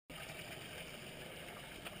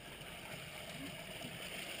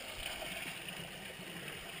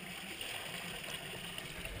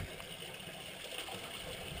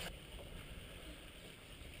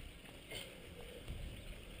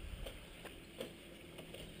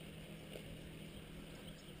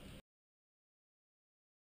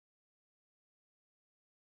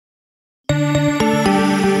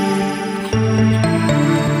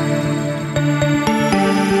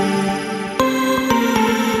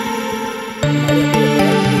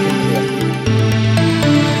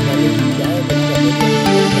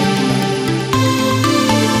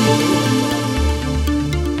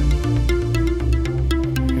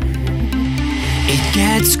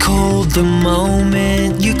the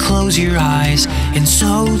moment you close your eyes and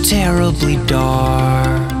so terribly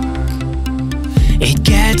dark. It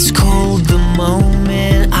gets cold the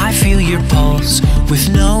moment I feel your pulse with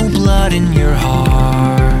no blood in your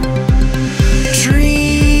heart.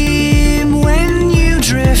 Dream when you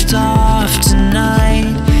drift off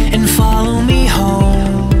tonight and follow me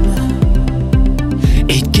home.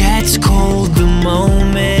 It gets cold the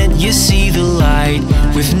moment you see the light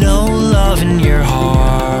with no love in your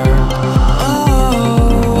heart.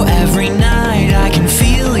 Oh, every night I can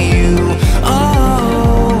feel you.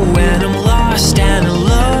 Oh, when I'm lost and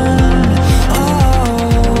alone.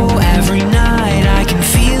 Oh, every night I can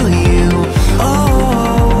feel you.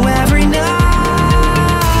 Oh, every night.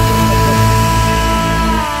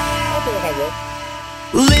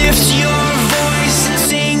 Lift your voice and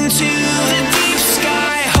sing to the deep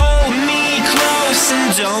sky. Hold me close and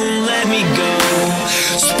don't let me go.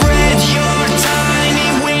 Spread your tiny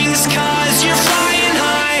wings 'cause you're flying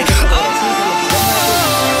high.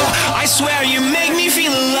 Oh, I swear you make me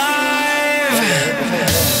feel alive.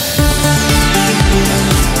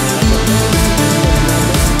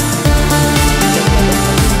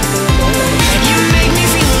 You make me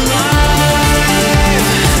feel alive.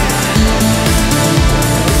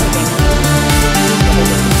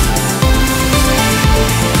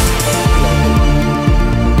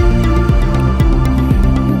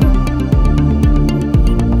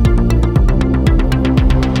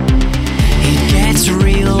 It gets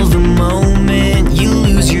real the moment you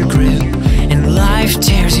lose your grip and life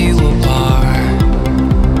tears you apart.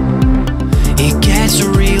 It gets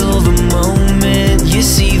real the moment you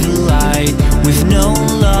see the light with no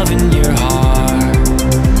love in your heart.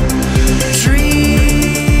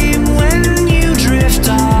 Dream when you drift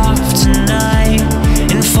off tonight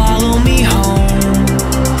and follow me home.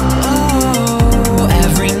 Oh,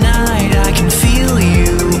 every night I can feel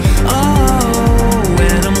you. Oh,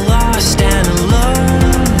 when I'm lost and alone.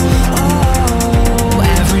 Oh,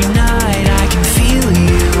 every night I can feel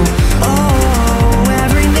you. Oh,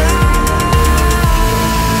 every night.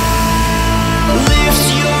 Lift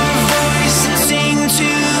your voice and sing to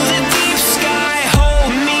the deep sky.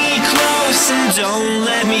 Hold me close and don't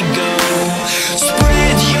let me go.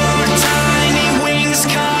 Spread your tiny wings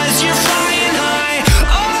 'cause you're flying high.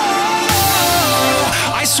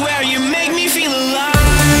 Oh, I swear you make me feel alive.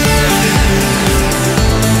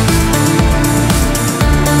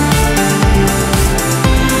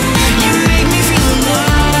 You make me feel alive.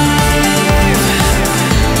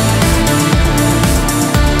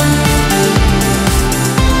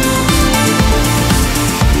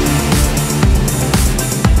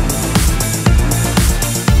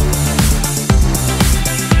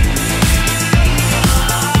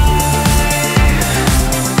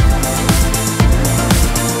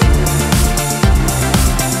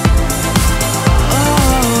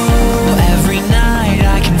 Oh, every night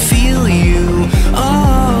I can feel you.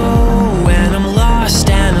 Oh, when I'm lost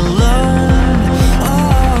and alone.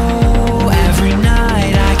 Oh, every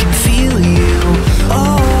night I can feel you.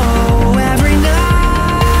 Oh, every night.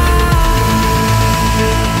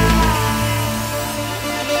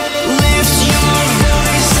 Lift your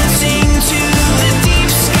voice and sing to the deep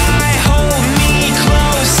sky. Hold me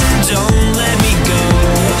close and don't let me go.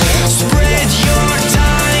 Spread your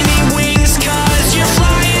tiny wings 'cause you're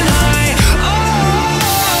flying high.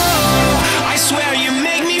 Oh, I swear you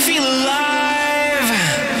make me feel alive.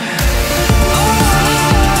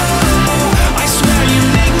 Oh, I swear you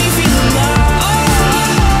make me feel alive.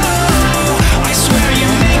 Oh, I swear you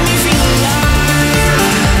make me feel alive.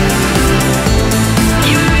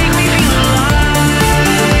 You make me feel alive.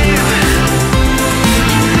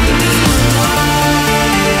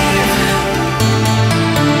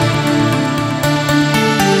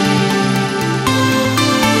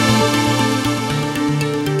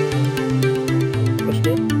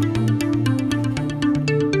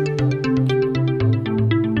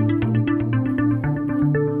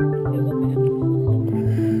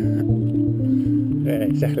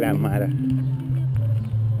 Esa es la mara.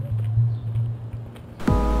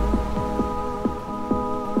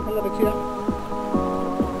 Hola, Pexida.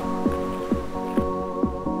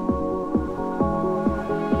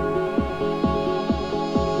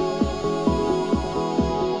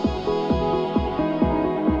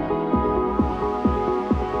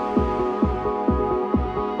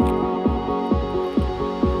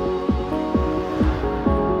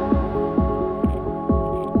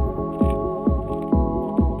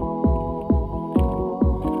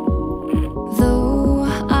 Though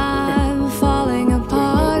I'm falling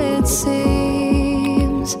apart, it seems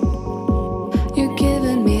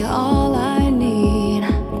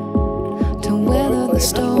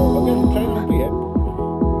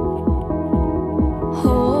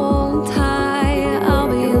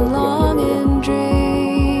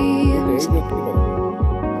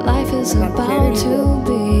was about to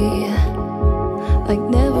be like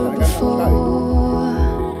never before.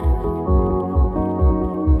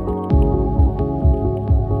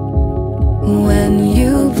 When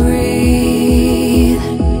you breathe,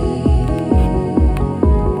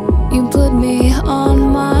 you put me on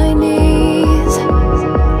my knees,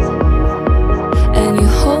 and you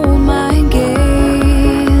hold my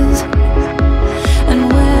gaze. And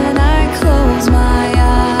when I close my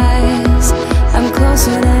eyes, I'm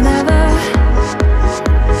closer than ever.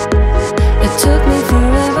 It took me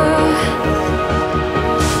forever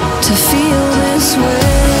to feel this way.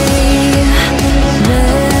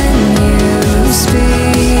 When you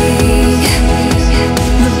speak,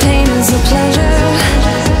 the pain is a pleasure.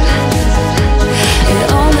 It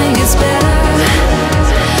only gets better.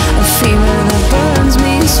 A fever that burns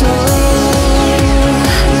me slow.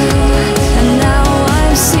 And now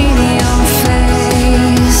I've seen your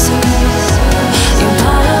face. You're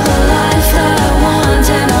part of a life that I want,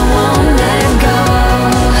 and I won't let go.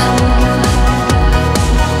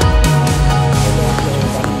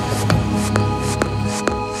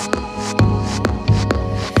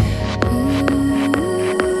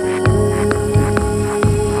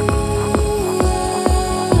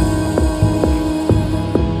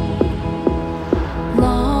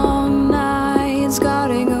 Long nights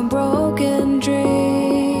guarding a broken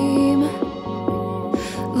dream,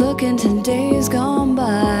 looking to days gone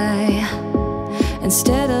by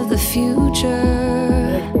instead of the future.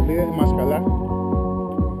 Μας καλά.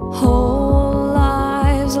 Whole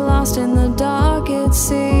lives lost in the dark, it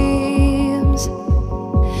seems.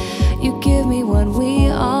 You give me what we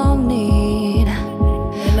all need,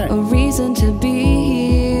 a reason to be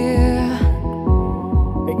here.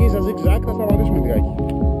 Εκεί στα zigzag θα σταματήσουμε λιγάκι.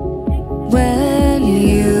 When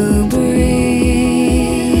you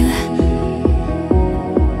breathe,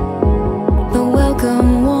 the welcome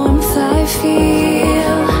warmth I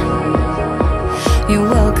feel, your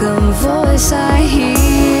welcome voice I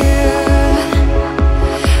hear.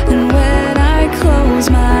 And when I close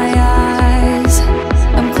my eyes,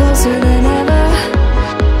 I'm closer than ever.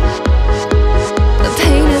 The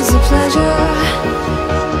pain is a pleasure.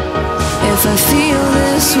 If I feel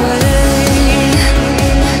this way,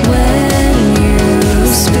 when you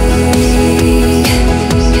speak,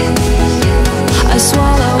 I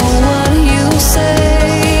swallow what you say.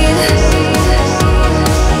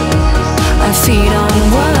 I feed on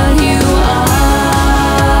what you are.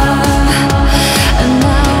 And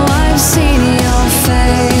now I've seen your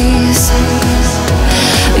face.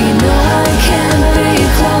 You know I can't be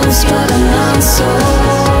close, but I'm not so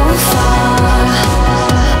far.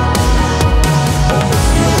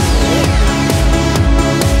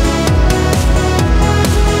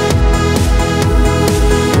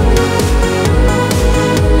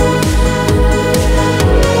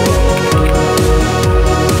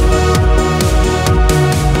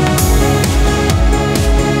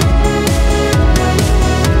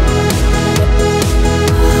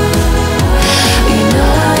 You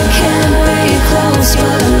know I can't be close,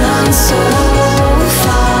 but I'm not so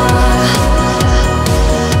far.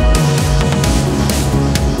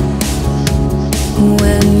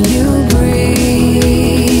 When you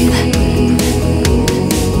breathe,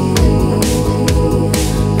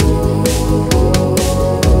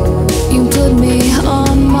 you put me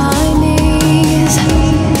on my knees.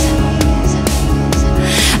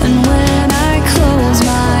 And when I close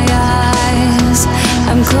my eyes,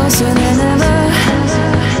 I'm closer than ever.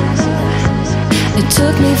 It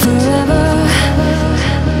took me forever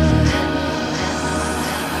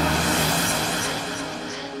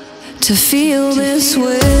to feel this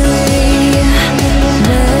way.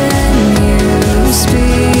 When you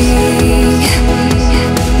speak,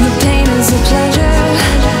 the pain is a pleasure.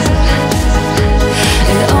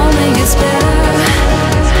 It only gets better.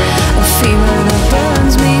 A fever that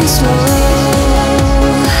burns me slow.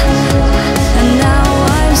 And now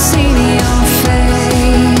I've seen your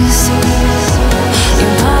face.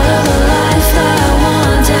 You're part of a life that I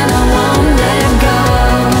want, and I won't let go.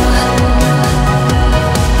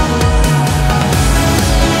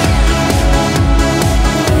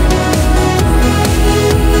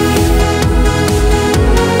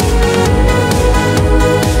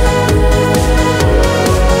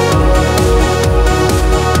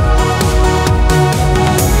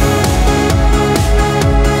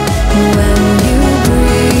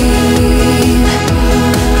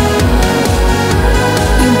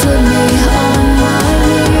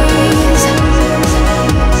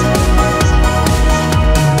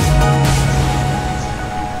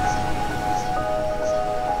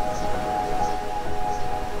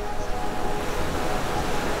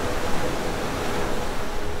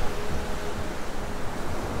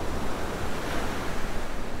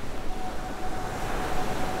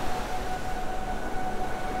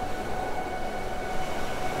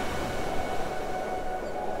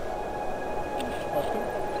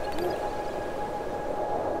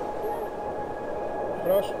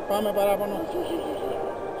 Πάμε παράπονο.